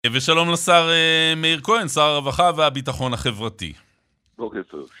ושלום לשר מאיר כהן, שר הרווחה והביטחון החברתי. בוקר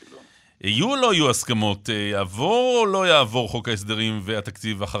טוב, שלום. יהיו או לא יהיו הסכמות? יעבור או לא יעבור חוק ההסדרים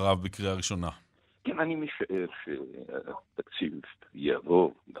והתקציב אחריו בקריאה ראשונה? כן, אני משער שהתקציב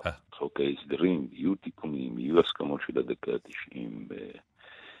יעבור, חוק ההסדרים, יהיו תיקונים, יהיו הסכמות של הדקה ה-90,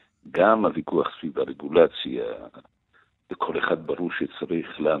 גם הוויכוח סביב הרגולציה, וכל אחד ברור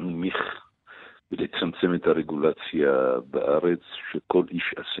שצריך להנמיך ולצמצם את הרגולציה בארץ, שכל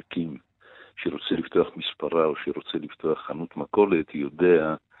איש עסקים שרוצה לפתוח מספרה או שרוצה לפתוח חנות מכולת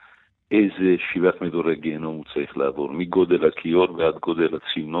יודע איזה שבעת מדורי גיהנום הוא צריך לעבור, מגודל הכיור ועד גודל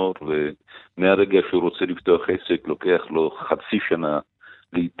הצינור, ומהרגע שהוא רוצה לפתוח עסק לוקח לו חצי שנה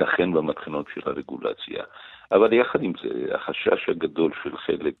להתאחן במתחינות של הרגולציה. אבל יחד עם זה, החשש הגדול של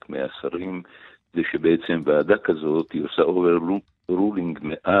חלק מהשרים זה שבעצם ועדה כזאת היא עושה overruling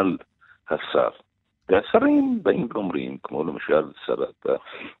מעל השר. והשרים באים ואומרים, כמו למשל שרת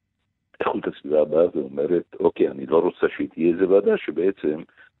איכות הסביבה הבאה ואומרת, אוקיי, אני לא רוצה שתהיה איזה ועדה שבעצם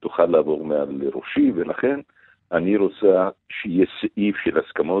תוכל לעבור מעל ראשי, ולכן אני רוצה שיהיה סעיף של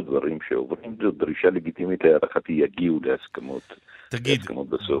הסכמות, דברים שעוברים, זו דרישה לגיטימית להערכתי, יגיעו להסכמות. תגיד,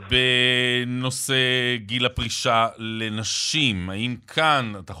 בסוף. בנושא גיל הפרישה לנשים, האם כאן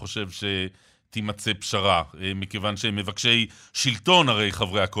אתה חושב שתימצא פשרה, מכיוון שהם מבקשי שלטון הרי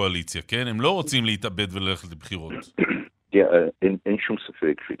חברי הקואליציה, כן? הם לא רוצים להתאבד וללכת לבחירות. אין שום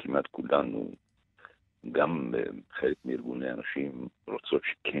ספק שכמעט כולנו, גם חלק מארגוני אנשים רוצות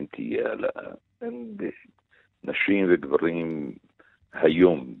שכן תהיה העלאה. נשים וגברים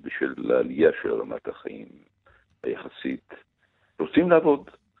היום בשל העלייה של רמת החיים היחסית רוצים לעבוד,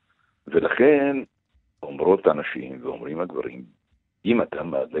 ולכן אומרות הנשים ואומרים הגברים, אם אתה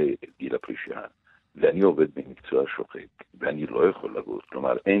מעלה את גיל הפרישה ואני עובד במקצוע שוחק ואני לא יכול לעבוד,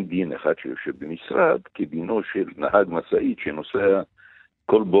 כלומר אין דין אחד שיושב במשרד כדינו של נהג מסעית שנוסע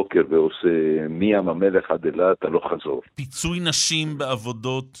כל בוקר ועושה מים המלך עד אילת הלוך חזור. פיצוי נשים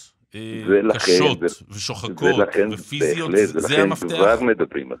בעבודות קשות ושוחקות ופיזיות, זה המפתח.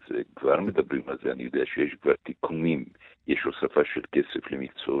 כבר מדברים על זה, אני יודע שיש כבר תיקונים, יש הוספה של כסף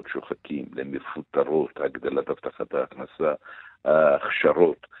למקצועות שוחקים, למפוטרות, הגדלת הבטחת ההכנסה,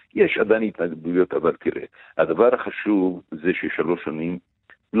 ההכשרות, יש עדיין התנגדויות, אבל תראה, הדבר החשוב זה ש3 שנים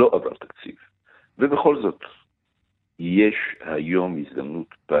לא עבר תקציב, ובכל זאת, יש היום הזדמנות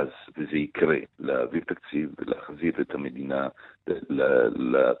פז, וזה יקרה, להעביר תקציב ולהחזיר את המדינה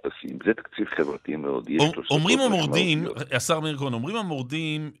לפסים. זה תקציב חברתי מאוד. אומרים המורדים, השר מאיר כהן, אומרים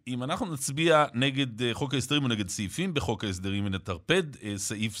המורדים, אם אנחנו נצביע נגד חוק ההסדרים או נגד סעיפים בחוק ההסדרים ונטרפד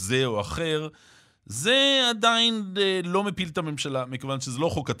סעיף זה או אחר, זה עדיין לא מפיל את הממשלה, מכיוון שזה לא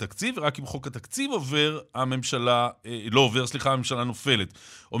חוק התקציב, רק אם חוק התקציב עובר, הממשלה נופלת.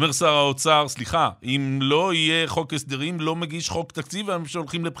 אומר שר האוצר, אם לא יהיה חוק הסדרים, לא מגיש חוק תקציב, והממשלה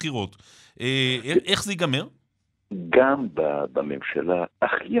הולכים לבחירות. איך זה ייגמר? גם בממשלה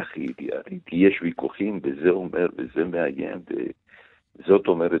הכי אידיאלית, יש ויכוחים, וזה אומר, וזה מאיים, וזאת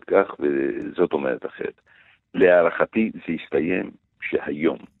אומרת כך, וזאת אומרת אחרת. להערכתי זה יסתיים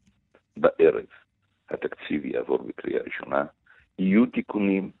שהיום, בערב, התקציב יעבור בקריאה ראשונה, יהיו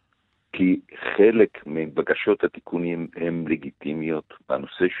תיקונים, כי חלק מבקשות התיקונים הם לגיטימיות,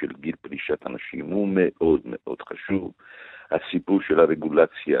 הנושא של גיל פרישת אנשים הוא מאוד מאוד חשוב, הסיפור של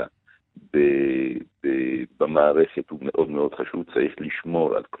הרגולציה במערכת הוא מאוד מאוד חשוב, צריך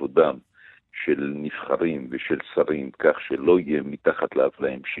לשמור על כבודם של נבחרים ושל שרים, כך שלא יהיה מתחת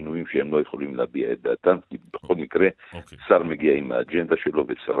לאפליים שינויים שהם לא יכולים להביע את דעתם, כי בכל מקרה שר מגיע עם האג'נדה שלו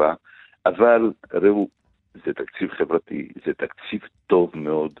ושרה, אבל ראו, זה תקציב חברתי, זה תקציב טוב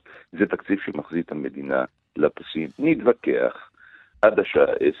מאוד, זה תקציב שמחזיר את המדינה לפסים. נתווכח עד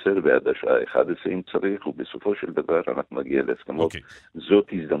השעה 10 ועד השעה 11 אם צריך, ובסופו של דבר אנחנו נגיע להסכמות. זאת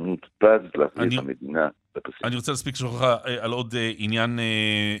הזדמנות פז להחזיר את המדינה לפסים. אני רוצה להספיק שלך על עוד עניין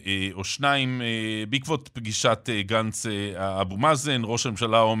או שניים. בעקבות פגישת גנץ אבו מאזן, ראש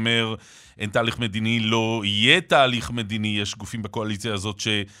הממשלה אומר, אין תהליך מדיני, לא יהיה תהליך מדיני. יש גופים בקואליציה הזאת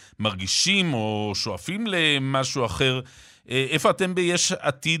שמרגישים או שואפים למשהו אחר. איפה אתם ביש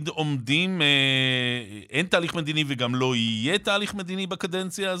עתיד עומדים? אין תהליך מדיני וגם לא יהיה תהליך מדיני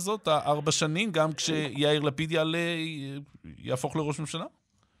בקדנציה הזאת, 4 שנים, גם כשיאיר לפיד יהפוך לראש ממשלה?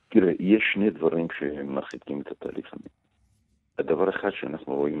 תראה, יש 2 דברים שמרחיקים את התהליך הזה. הדבר אחד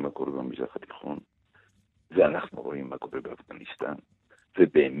שאנחנו רואים מה קורה במזרח התיכון, ואנחנו רואים מה קורה באפגניסטן,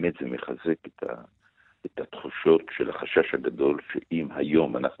 ובאמת זה מחזק את התחושות של החשש הגדול, שאם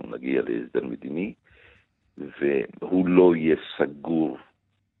היום אנחנו נגיע להסדר מדיני, והוא לא יהיה סגור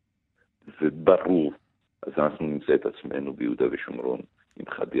וברור, אז אנחנו נמצא את עצמנו ביהודה ושומרון עם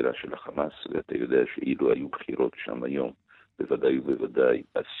חדירה של החמאס, ואתה יודע שאילו היו בחירות שם היום, בוודאי ובוודאי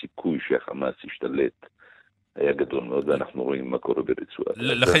הסיכוי שהחמאס ישתלט היה גדול מאוד, ואנחנו רואים מה קורה ברצועת.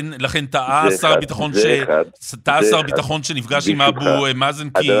 לכן טעה שר הביטחון שנפגש עם אבו מאזן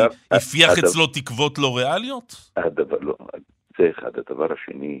כי הפיח אצלו תקוות לא ריאליות? לא, זה אחד. הדבר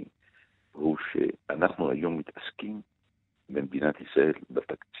השני הוא שאנחנו היום מתעסקים במדינת ישראל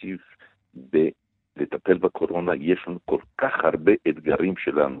בתקציב לטפל בקורונה. יש לנו כל כך הרבה אתגרים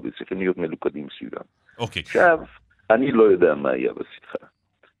שלנו וצריכים להיות מלוכדים סביבם. עכשיו, אני לא יודע מה היה בשיחה.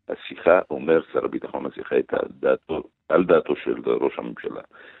 השיחה, אומר שר הביטחון, השיחה הייתה על דעתו של ראש הממשלה.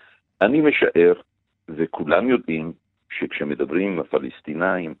 אני משער, וכולם יודעים, שכשמדברים עם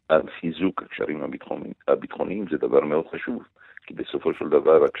הפלסטינאים על חיזוק הקשרים הביטחוניים, זה דבר מאוד חשוב. כי בסופו של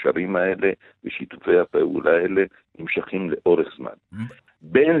דבר הקשרים האלה ושיתופי הפעולה האלה נמשכים לאורך זמן.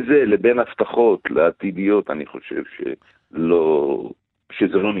 בין זה לבין הבטחות לעתידיות, אני חושב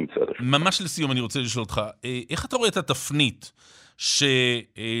שזה לא נמצא. ממש לסיום אני רוצה לשאול אותך, איך אתה רואה את התפנית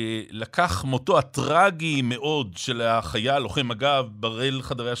שלקח מותו הטרגי מאוד של החייל, לוחם מג"ב, בראל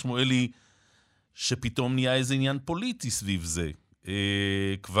חדריה שמואלי, שפתאום נהיה איזה עניין פוליטי סביב זה?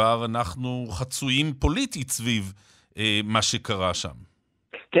 כבר אנחנו חצויים פוליטית סביב מה שקרה שם.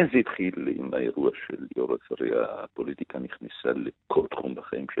 כן, זה התחיל עם האירוע של ליאור עזריה. הפוליטיקה נכנסה לכל תחום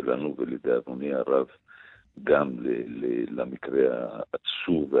בחיים שלנו, ולדאבוני הרב גם למקרה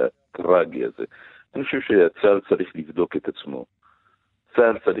העצוב והטרגי הזה. אני חושב שהצה"ל צריך לבדוק את עצמו.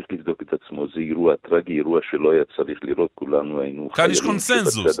 צה"ל צריך לבדוק את עצמו. זה אירוע טרגי, אירוע שלא היה צריך לראות. כולנו היינו כאן יש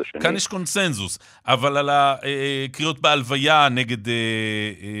קונסנזוס, כאן יש קונסנזוס. אבל על הקריאות בהלוויה נגד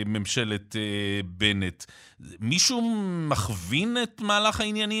ממשלת בנט, מישהו מכווין את מהלך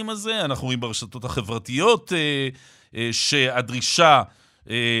העניינים הזה? אנחנו רואים ברשתות החברתיות שהדרישה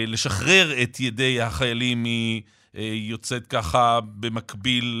לשחרר את ידי החיילים היא יוצאת ככה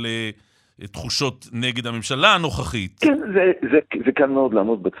במקביל תחושות נגד הממשלה הנוכחית. כן, זה קל מאוד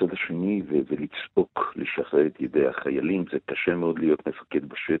לעמוד בצד השני ולצעוק לשחרר את ידי החיילים. זה קשה מאוד להיות מפקד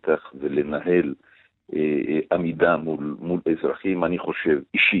בשטח ולנהל עמידה מול אזרחים. אני חושב,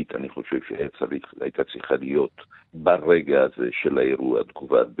 אישית, אני חושב שהייתה צריכה להיות ברגע הזה של האירוע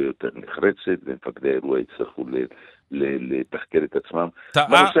תגובה הרבה יותר נחרצת, ומפקדי האירוע יצטרכו לתחקר את עצמם.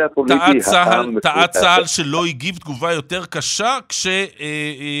 טעה צה"ל שלא הגיב תגובה יותר קשה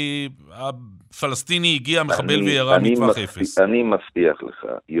כשהפלסטיני הגיע מחבל וירה מטווח אפס. אני מבטיח לך,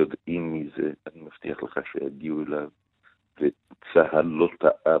 יודעים מזה, אני מבטיח לך שיגיעו אליו, וצה"ל לא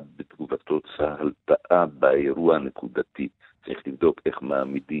טעה בתגובתו, צה"ל טעה באירוע הנקודתי. צריך לבדוק איך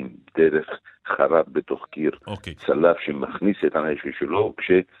מעמידים דרך חרב בתוך קיר, צלף שמכניס את הנשק שלו,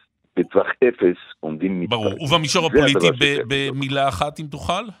 כשבטווח אפס עומדים מתפרקים. ברור, ובמישור הפוליטי במילה אחת אם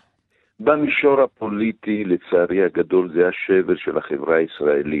תוכל? במישור הפוליטי, לצערי הגדול, זה השבר של החברה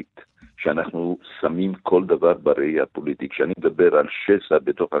הישראלית, שאנחנו שמים כל דבר בראייה הפוליטית. כשאני מדבר על שסע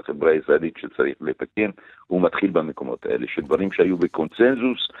בתוך החברה הישראלית שצריך לתקן, הוא מתחיל במקומות האלה, שדברים שהיו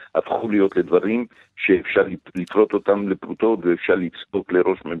בקונצנזוס הפכו להיות לדברים שאפשר לפרוט אותם לפרוטות, ואפשר לצעוק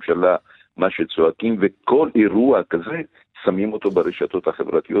לראש ממשלה מה שצועקים, וכל אירוע כזה שמים אותו ברשתות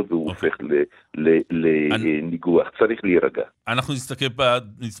החברתיות, והוא הופך לניגוח. צריך להירגע. אנחנו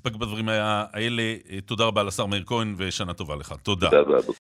נסתפק בדברים האלה. תודה רבה לשר מאיר כהן, ושנה טובה לך. תודה. תודה רבה.